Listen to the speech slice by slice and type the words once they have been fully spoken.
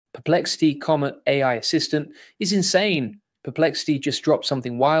Perplexity Comet AI Assistant is insane. Perplexity just dropped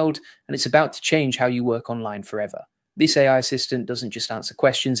something wild, and it's about to change how you work online forever. This AI assistant doesn't just answer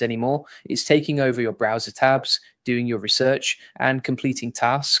questions anymore, it's taking over your browser tabs, doing your research, and completing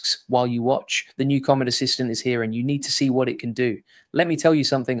tasks while you watch. The new Comet Assistant is here, and you need to see what it can do. Let me tell you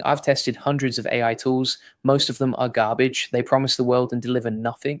something, I've tested hundreds of AI tools. Most of them are garbage. They promise the world and deliver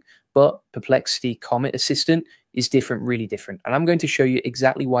nothing. But Perplexity Comet Assistant is different, really different. And I'm going to show you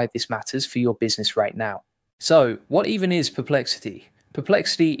exactly why this matters for your business right now. So, what even is Perplexity?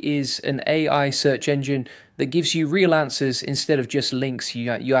 Perplexity is an AI search engine that gives you real answers instead of just links.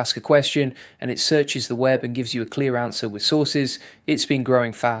 You ask a question and it searches the web and gives you a clear answer with sources. It's been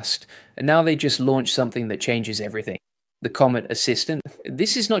growing fast. And now they just launched something that changes everything. The Comet Assistant.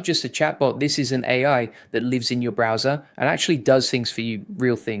 This is not just a chatbot, this is an AI that lives in your browser and actually does things for you,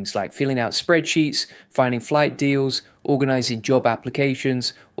 real things like filling out spreadsheets, finding flight deals, organizing job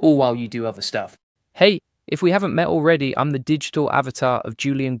applications, all while you do other stuff. Hey, if we haven't met already, I'm the digital avatar of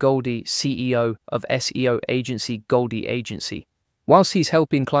Julian Goldie, CEO of SEO agency Goldie Agency. Whilst he's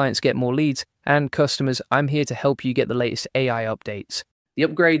helping clients get more leads and customers, I'm here to help you get the latest AI updates. The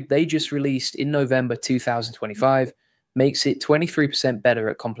upgrade they just released in November 2025 makes it 23% better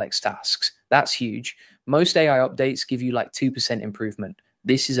at complex tasks. That's huge. Most AI updates give you like 2% improvement.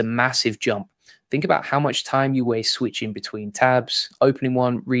 This is a massive jump. Think about how much time you waste switching between tabs, opening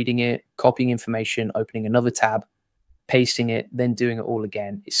one, reading it, copying information, opening another tab, pasting it, then doing it all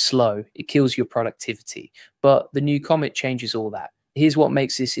again. It's slow. It kills your productivity. But the new Comet changes all that. Here's what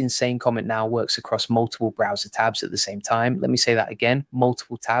makes this insane. Comet now works across multiple browser tabs at the same time. Let me say that again,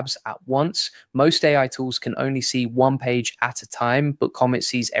 multiple tabs at once. Most AI tools can only see one page at a time, but Comet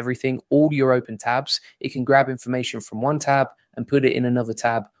sees everything, all your open tabs. It can grab information from one tab and put it in another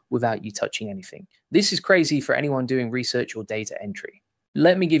tab without you touching anything. This is crazy for anyone doing research or data entry.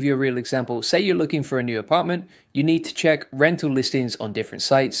 Let me give you a real example. Say you're looking for a new apartment. You need to check rental listings on different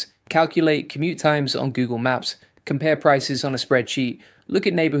sites, calculate commute times on Google Maps, compare prices on a spreadsheet, look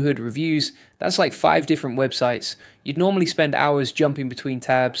at neighborhood reviews. That's like 5 different websites. You'd normally spend hours jumping between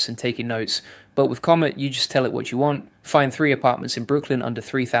tabs and taking notes, but with Comet, you just tell it what you want, find 3 apartments in Brooklyn under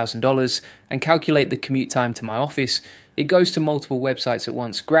 $3,000, and calculate the commute time to my office. It goes to multiple websites at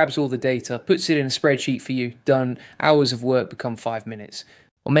once, grabs all the data, puts it in a spreadsheet for you, done. Hours of work become 5 minutes.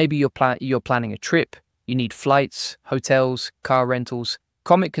 Or maybe you're planning a trip. You need flights, hotels, car rentals.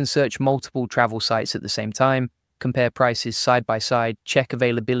 Comet can search multiple travel sites at the same time, compare prices side by side, check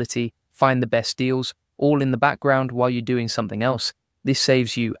availability, find the best deals, all in the background while you're doing something else. This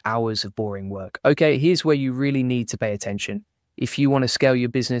saves you hours of boring work. Okay, here's where you really need to pay attention. If you want to scale your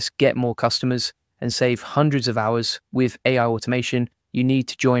business, get more customers, and save hundreds of hours with AI automation, you need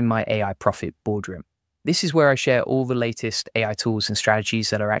to join my AI Profit Boardroom. This is where I share all the latest AI tools and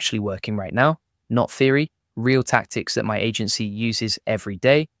strategies that are actually working right now, not theory, real tactics that my agency uses every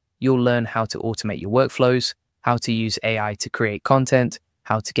day. You'll learn how to automate your workflows, how to use AI to create content,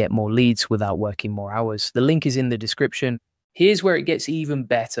 how to get more leads without working more hours. The link is in the description. Here's where it gets even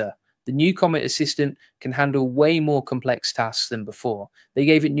better. The new Comet Assistant can handle way more complex tasks than before. They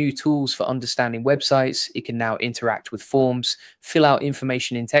gave it new tools for understanding websites. It can now interact with forms, fill out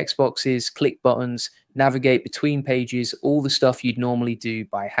information in text boxes, click buttons, navigate between pages, all the stuff you'd normally do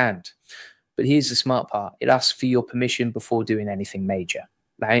by hand. But here's the smart part. It asks for your permission before doing anything major,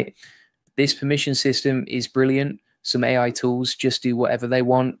 right? This permission system is brilliant. Some AI tools just do whatever they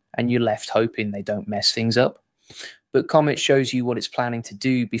want, and you're left hoping they don't mess things up. But Comet shows you what it's planning to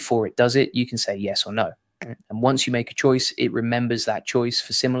do before it does it. You can say yes or no. And once you make a choice, it remembers that choice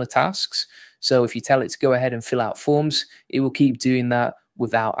for similar tasks. So if you tell it to go ahead and fill out forms, it will keep doing that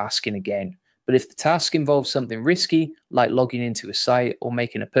without asking again. But if the task involves something risky, like logging into a site or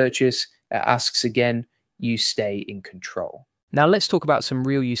making a purchase, it asks again, you stay in control. Now let's talk about some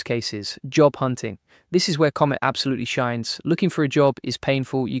real use cases. Job hunting. This is where Comet absolutely shines. Looking for a job is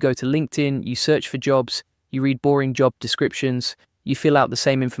painful. You go to LinkedIn, you search for jobs, you read boring job descriptions, you fill out the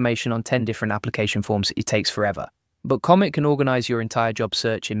same information on 10 different application forms. It takes forever. But Comet can organize your entire job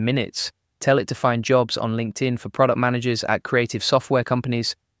search in minutes. Tell it to find jobs on LinkedIn for product managers at creative software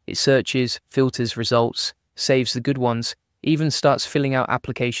companies. It searches, filters results, saves the good ones, even starts filling out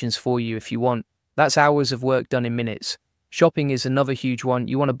applications for you if you want. That's hours of work done in minutes. Shopping is another huge one.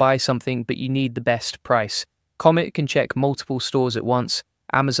 You want to buy something, but you need the best price. Comet can check multiple stores at once.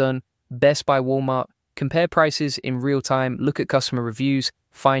 Amazon, Best Buy, Walmart. Compare prices in real time, look at customer reviews,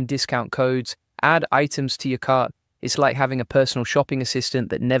 find discount codes, add items to your cart. It's like having a personal shopping assistant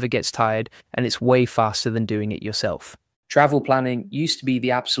that never gets tired, and it's way faster than doing it yourself. Travel planning used to be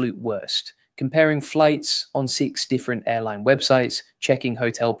the absolute worst. comparing flights on 6 different airline websites, checking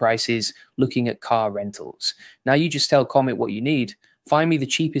hotel prices, looking at car rentals. Now you just tell Comet what you need. Find me the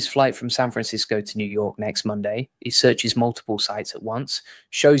cheapest flight from San Francisco to New York next Monday. It searches multiple sites at once,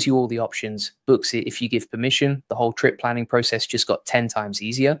 shows you all the options, books it if you give permission. The whole trip planning process just got 10 times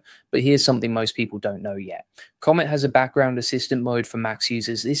easier. But here's something most people don't know yet. Comet has a background assistant mode for Mac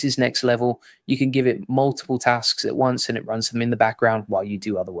users. This is next level. You can give it multiple tasks at once and it runs them in the background while you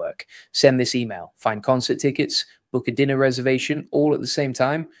do other work. Send this email, find concert tickets, book a dinner reservation, all at the same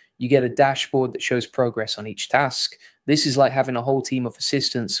time. You get a dashboard that shows progress on each task. This is like having a whole team of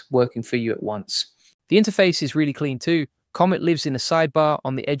assistants working for you at once. The interface is really clean too. Comet lives in a sidebar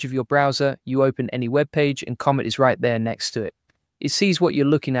on the edge of your browser. You open any web page and Comet is right there next to it. It sees what you're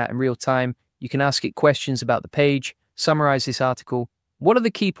looking at in real time. You can ask it questions about the page, summarize this article. What are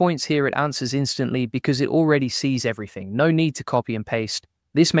the key points here? It answers instantly because it already sees everything. No need to copy and paste.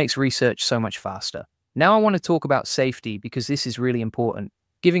 This makes research so much faster. Now I want to talk about safety because this is really important.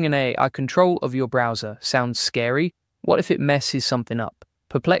 Giving an AI control of your browser sounds scary. What if it messes something up?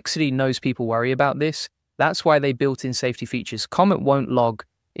 Perplexity knows people worry about this. That's why they built in safety features. Comet won't log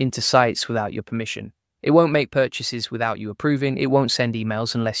into sites without your permission. It won't make purchases without you approving. It won't send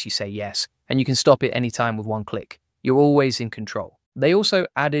emails unless you say yes. And you can stop it anytime with one click. You're always in control. They also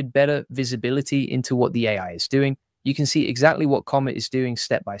added better visibility into what the AI is doing. You can see exactly what Comet is doing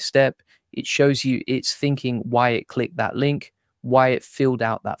step by step. It shows you its thinking, why it clicked that link, why it filled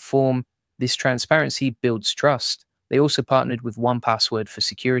out that form. This transparency builds trust. They also partnered with 1Password for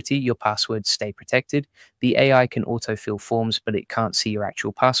security. Your passwords stay protected. The AI can autofill forms, but it can't see your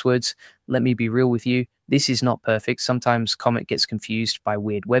actual passwords. Let me be real with you. This is not perfect. Sometimes Comet gets confused by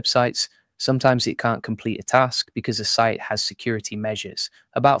weird websites. Sometimes it can't complete a task because a site has security measures.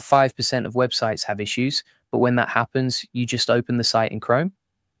 About 5% of websites have issues, but when that happens, you just open the site in Chrome.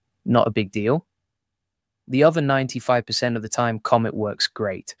 Not a big deal. The other 95% of the time, Comet works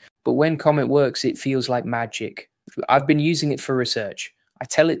great. But when Comet works, it feels like magic. I've been using it for research. I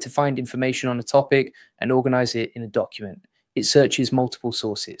tell it to find information on a topic and organize it in a document. It searches multiple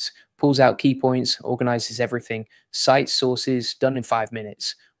sources, pulls out key points, organizes everything, cites sources, done in 5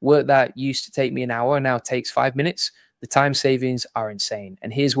 minutes. Work that used to take me an hour now takes 5 minutes. The time savings are insane.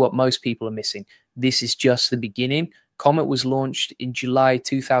 And here's what most people are missing. This is just the beginning. Comet was launched in July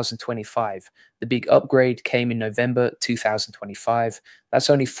 2025. The big upgrade came in November 2025.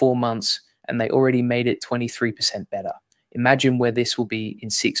 That's only 4 months, and they already made it 23% better. Imagine where this will be in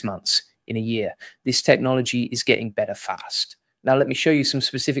 6 months, in a year. This technology is getting better fast. Now let me show you some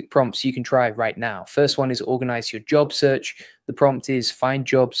specific prompts you can try right now. First one is organize your job search. The prompt is find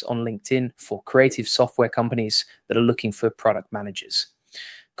jobs on LinkedIn for creative software companies that are looking for product managers.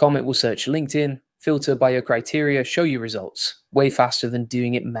 Comet will search LinkedIn, filter by your criteria, show you results, way faster than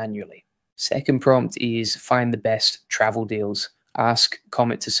doing it manually. Second prompt is find the best travel deals. Ask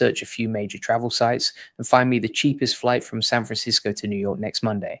Comet to search a few major travel sites and find me the cheapest flight from San Francisco to New York next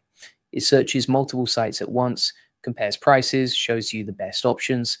Monday. It searches multiple sites at once, compares prices, shows you the best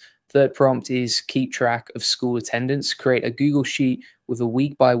options. Third prompt is keep track of school attendance. Create a Google Sheet with a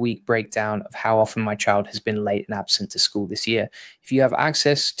week-by-week breakdown of how often my child has been late and absent to school this year. If you have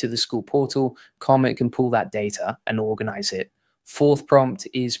access to the school portal, Comet can pull that data and organize it. Fourth prompt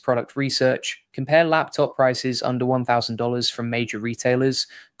is product research. Compare laptop prices under $1,000 from major retailers.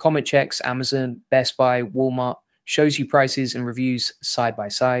 Comet checks Amazon, Best Buy, Walmart, shows you prices and reviews side by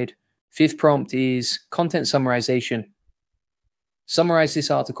side. Fifth prompt is content summarization. Summarize this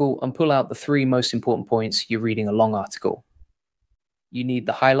article and pull out the 3 most important points you're reading a long article. You need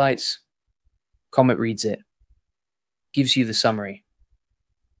the highlights. Comet reads it, gives you the summary.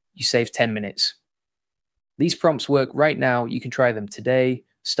 You save 10 minutes. These prompts work right now. You can try them today.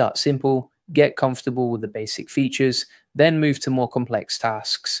 Start simple, get comfortable with the basic features, then move to more complex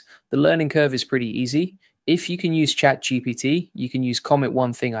tasks. The learning curve is pretty easy. If you can use ChatGPT, you can use Comet.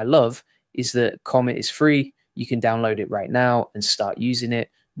 One thing I love is that Comet is free. You can download it right now and start using it.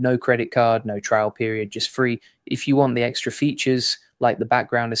 No credit card, no trial period, just free. If you want the extra features like the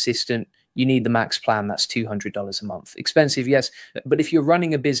background assistant, you need the max plan. That's $200 a month. Expensive, yes, but if you're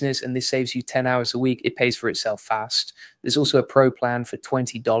running a business and this saves you 10 hours a week, it pays for itself fast. There's also a pro plan for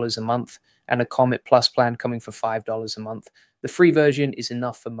 $20 a month and a Comet Plus plan coming for $5 a month. The free version is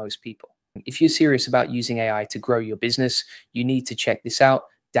enough for most people. If you're serious about using AI to grow your business, you need to check this out.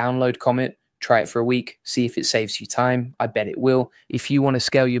 Download Comet, try it for a week, see if it saves you time. I bet it will. If you want to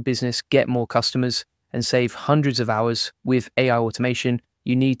scale your business, get more customers, and save hundreds of hours with AI automation,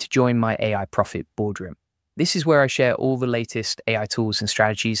 you need to join my AI Profit Boardroom. This is where I share all the latest AI tools and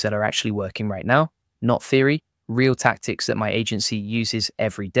strategies that are actually working right now, not theory, real tactics that my agency uses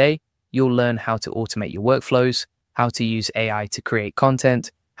every day. you'll learn how to automate your workflows, how to use AI to create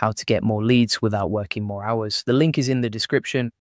content, how to get more leads without working more hours. The link is in the description.